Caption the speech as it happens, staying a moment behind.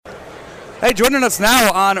Hey, joining us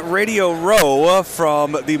now on Radio Row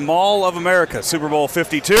from the Mall of America, Super Bowl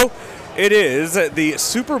 52. It is the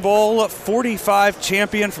Super Bowl 45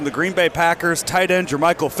 champion from the Green Bay Packers, tight end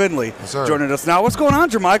Jermichael Finley, joining us now. What's going on,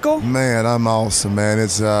 Jermichael? Man, I'm awesome, man.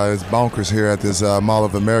 It's bonkers here at this Mall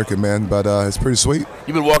of America, man, but it's pretty sweet.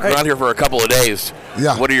 You've been walking around here for a couple of days.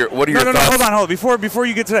 Yeah. What are your thoughts? No, hold on. Before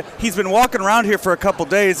you get to that, he's been walking around here for a couple of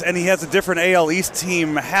days, and he has a different AL East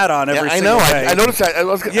team hat on every single day. I noticed that. I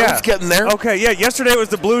was getting there. Okay, yeah. Yesterday it was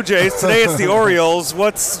the Blue Jays. Today it's the Orioles.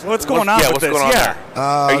 What's going on with this? What's going on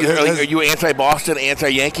there? Are you anti-Boston,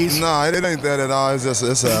 anti-Yankees? No, it ain't that at all.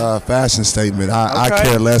 It's a fashion statement. I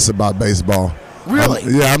care less about baseball.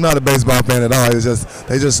 Really? I'm not a baseball fan at all. They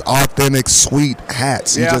just authentic, sweet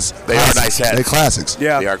hats. Yeah. They are nice hats. They're classics.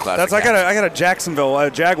 Yeah, they are classics. I got a Jacksonville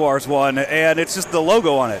Jaguars one, and it's just the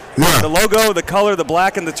logo on it. Yeah. The logo, the color, the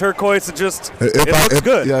black and the turquoise. It looks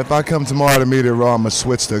good. Yeah, if I come tomorrow to Media Row, I'm gonna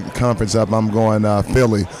switch the conference up. I'm going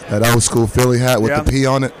Philly, that old school Philly hat with the P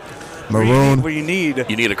on it. Maroon. You need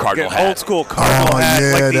a Cardinal hat. Old school Cardinal hat,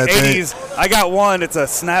 like the 80s. Thing. I got one. It's a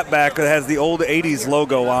snapback that has the old 80s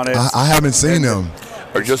logo on it. I haven't seen them.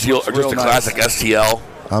 Or just a classic STL.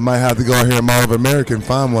 I might have to go here to Mall of America and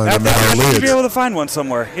find one. You should be able to find one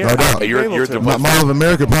somewhere. Yeah, no doubt. Mall of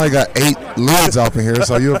America probably got 8 lids off in here,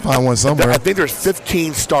 so you'll find one somewhere. I think there's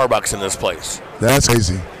 15 Starbucks in this place. That's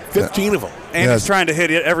crazy. 15 of them. And he's trying to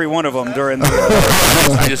hit every one of them during the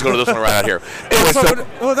I just go to this one right out here. Anyway,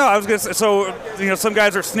 I was going to say, some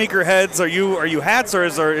guys are sneaker heads. Are you hats, or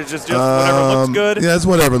is it just whatever looks good? Yeah, it's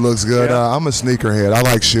whatever looks good. Yeah. I'm a sneaker head. I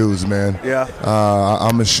like shoes, man. Yeah.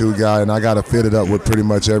 I'm a shoe guy, and I got to fit it up with pretty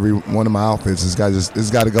much every one of my outfits. It's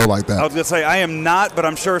got to go like that. I was going to say, I am not, but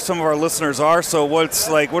I'm sure some of our listeners are. So what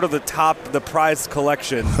are the prized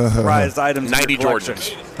collection, prized items? 90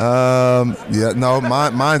 Jordans.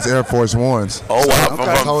 Mine's Air Force Ones. Oh,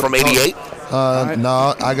 wow. From 88?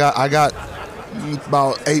 No, I got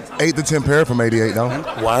about 8 to 10 pair from 88 now.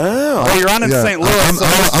 Wow. Well, you're on in St. Louis.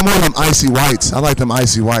 I'm on them icy whites. I like them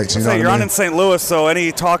icy whites. You're on in St. Louis, so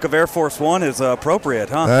any talk of Air Force One is appropriate,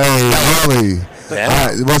 huh? Hey, Nelly.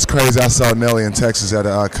 Yeah. What's crazy, I saw Nelly in Texas at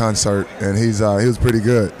a concert, and he was pretty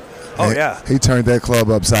good. Oh, yeah. He turned that club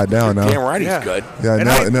upside down now. Damn right, he's good. Yeah,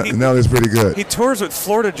 Nelly's pretty good. He tours with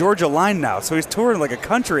Florida Georgia Line now, so he's touring like a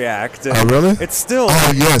country act. Oh, really? It's still.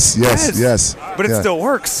 Oh, yes. But it still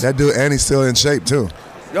works. That dude, and he's still in shape, too.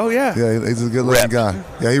 Oh, yeah. Yeah, he's a good-looking guy.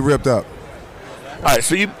 Yeah, he ripped up. All right,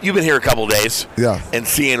 so you've been here a couple of days. Yeah. And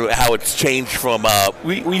seeing how it's changed from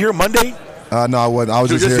were you here Monday? No, I wasn't. I was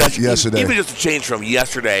just here yesterday. Even just a change from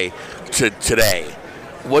yesterday to today.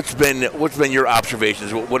 What's been your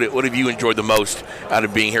observations? What have you enjoyed the most out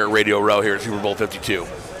of being here at Radio Row here at Super Bowl 52?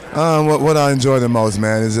 What I enjoy the most,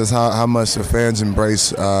 man, is just how much the fans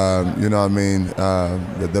embrace, the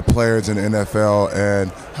players in the NFL,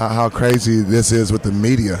 and how crazy this is with the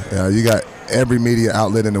media. You got every media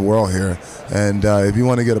outlet in the world here, and if you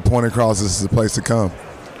want to get a point across, this is the place to come.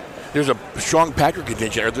 There's a strong Packer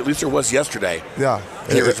contingent, or at least there was yesterday. Yeah,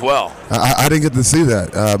 here as well. I didn't get to see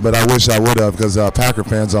that, but I wish I would have, because Packer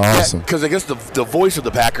fans are awesome. Because I guess the voice of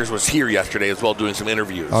the Packers was here yesterday as well, doing some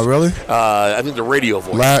interviews. Oh, really? I think the radio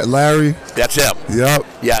voice. Larry. That's him. Yep.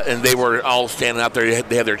 Yeah, and they were all standing out there.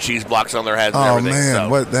 They had their cheese blocks on their heads and everything. Oh,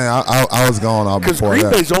 man. I was gone all before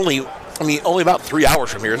that. Because Green Bay's only about 3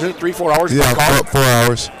 hours from here. Isn't it 3-4 hours? Yeah, 4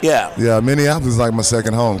 hours. Yeah. Yeah, Minneapolis is like my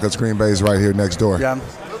second home, because Green Bay is right here next door. Yeah.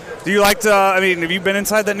 Do you like to? Have you been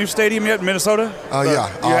inside that new stadium yet in Minnesota?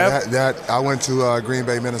 Yeah. I went to Green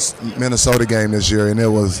Bay, Minnesota game this year, and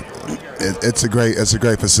it's a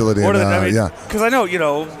great facility. Because I know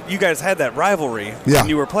you guys had that rivalry when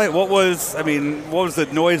you were playing. What was the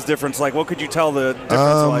noise difference like? What could you tell the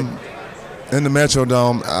difference like? In the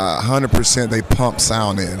Metrodome, 100% they pump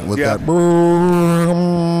sound in with that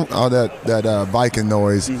all that Viking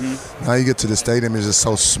noise. Mm-hmm. Now you get to the stadium, it's just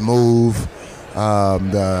so smooth.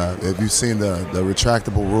 If you've seen the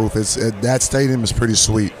retractable roof, that stadium is pretty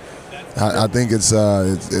sweet. I think it's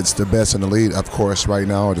the best in the league, of course, right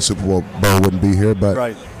now, or the Super Bowl wouldn't be here,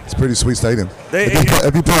 but it's a pretty sweet stadium.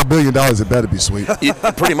 If you pay $1 billion, it better be sweet.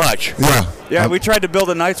 Pretty much. Yeah, we tried to build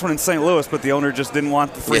a nice one in St. Louis, but the owner just didn't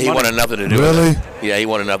want the free money. He wanted nothing to do with it. Yeah, he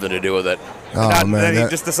wanted nothing to do with it. Oh, man. He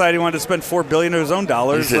just decided he wanted to spend $4 billion of his own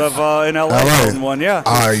dollars in LA. One, yeah.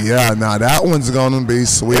 Now that one's going to be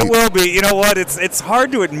sweet. It will be. You know what? It's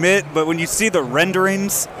hard to admit, but when you see the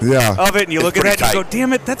renderings of it and you look at that, you go,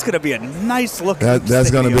 damn it, that's going to be a nice looking stadium.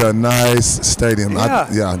 That's going to be a nice stadium.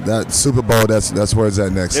 Yeah. That Super Bowl, that's where it's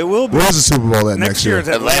at next. It will be. Where's the Super Bowl at next year? Next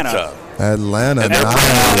year is Atlanta. And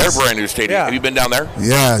their brand new stadium. Yeah. Have you been down there?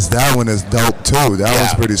 Yes, that one is dope too. That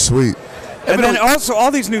one's pretty sweet. And then also all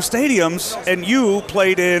these new stadiums, and you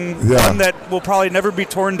played in one that will probably never be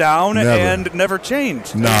torn down and never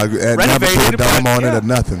change. No, and never put a dome on it or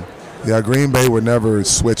nothing. Yeah, Green Bay would never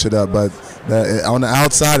switch it up, but on the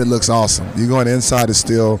outside it looks awesome. You go on the inside, it's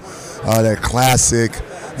still that classic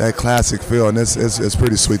feel, and it's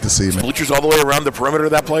pretty sweet to see, man. Bleachers all the way around the perimeter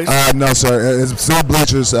of that place? No, sir. It's still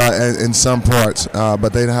bleachers in some parts,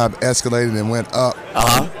 but they have escalated and went up.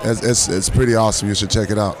 It's pretty awesome. You should check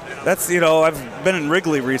it out. That's I've been in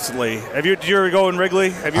Wrigley recently. Did you ever go in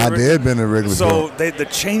Wrigley? I did been in Wrigley. So the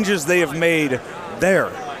changes they have made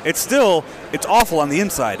there. It's awful on the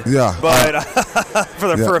inside. Yeah. But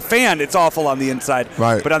for a fan, it's awful on the inside.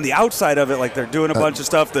 Right. But on the outside of it, like they're doing a bunch of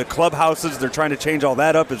stuff. The clubhouses, they're trying to change all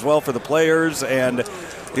that up as well for the players. And,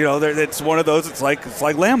 it's one of those, it's like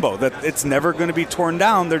Lambeau, that it's never going to be torn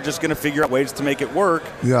down. They're just going to figure out ways to make it work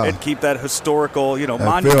and keep that historical,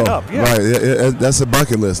 monument up. Yeah. Right. That's a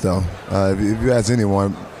bucket list, though. If you ask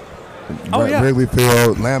anyone, Wrigley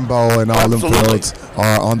Field, Lambeau, and all them fields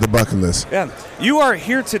are on the bucket list. Yeah, you are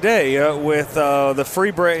here today with the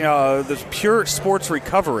free brain, the Pure Sports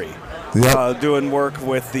Recovery, doing work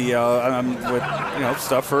with the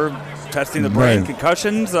stuff for testing the brain,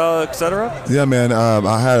 concussions, etc. Yeah, man.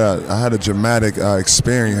 I had a dramatic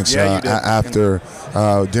experience after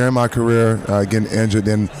during my career getting injured,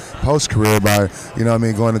 and post career by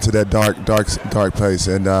going into that dark place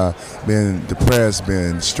and being depressed,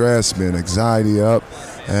 being stressed, being anxiety up,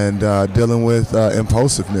 and dealing with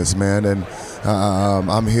impulsiveness, man. And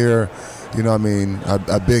I'm here,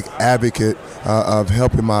 a big advocate of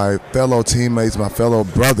helping my fellow teammates, my fellow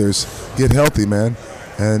brothers get healthy, man.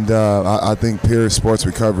 And I think Pure Sports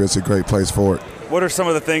Recovery is a great place for it. What are some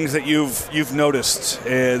of the things that you've noticed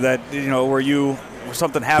that where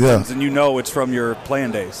something happens and it's from your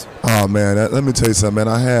playing days? Oh man, let me tell you something, man.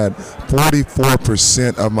 I had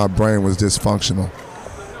 44% of my brain was dysfunctional.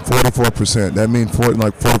 44%. That means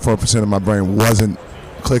 44% of my brain wasn't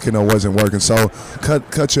clicking or wasn't working. So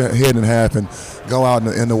cut your head in half and go out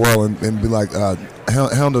in the world and be like,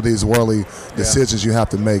 handle these worldly decisions you have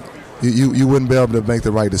to make. You wouldn't be able to make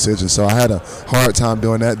the right decision. So I had a hard time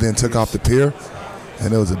doing that, then took off the pier,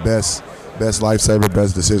 and it was the best lifesaver,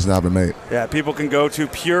 best decision I've ever made. Yeah, people can go to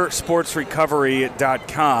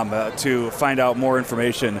puresportsrecovery.com to find out more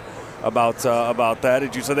information about that.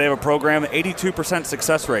 Did you say they have a program, 82%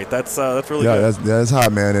 success rate? That's really good. Yeah, that's high,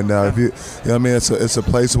 man. And if you it's a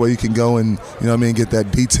place where you can go and get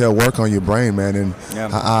that detailed work on your brain, man. And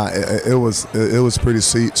it was pretty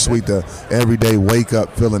sweet to every day wake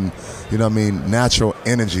up feeling natural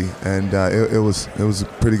energy, and it was a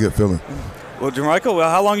pretty good feeling. Well, Jermichael,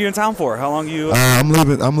 how long are you in town for? How long you?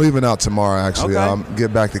 I'm leaving out tomorrow. Actually,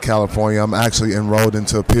 get back to California. I'm actually enrolled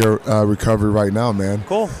into Pure Recovery right now, man.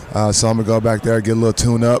 Cool. So I'm gonna go back there, get a little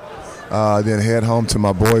tune up, then head home to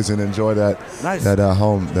my boys and enjoy that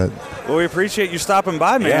home. Well, we appreciate you stopping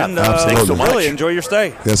by, man. Absolutely. Thanks so much. Really enjoy your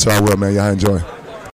stay. Yes, sir, I will, man. Y'all enjoy.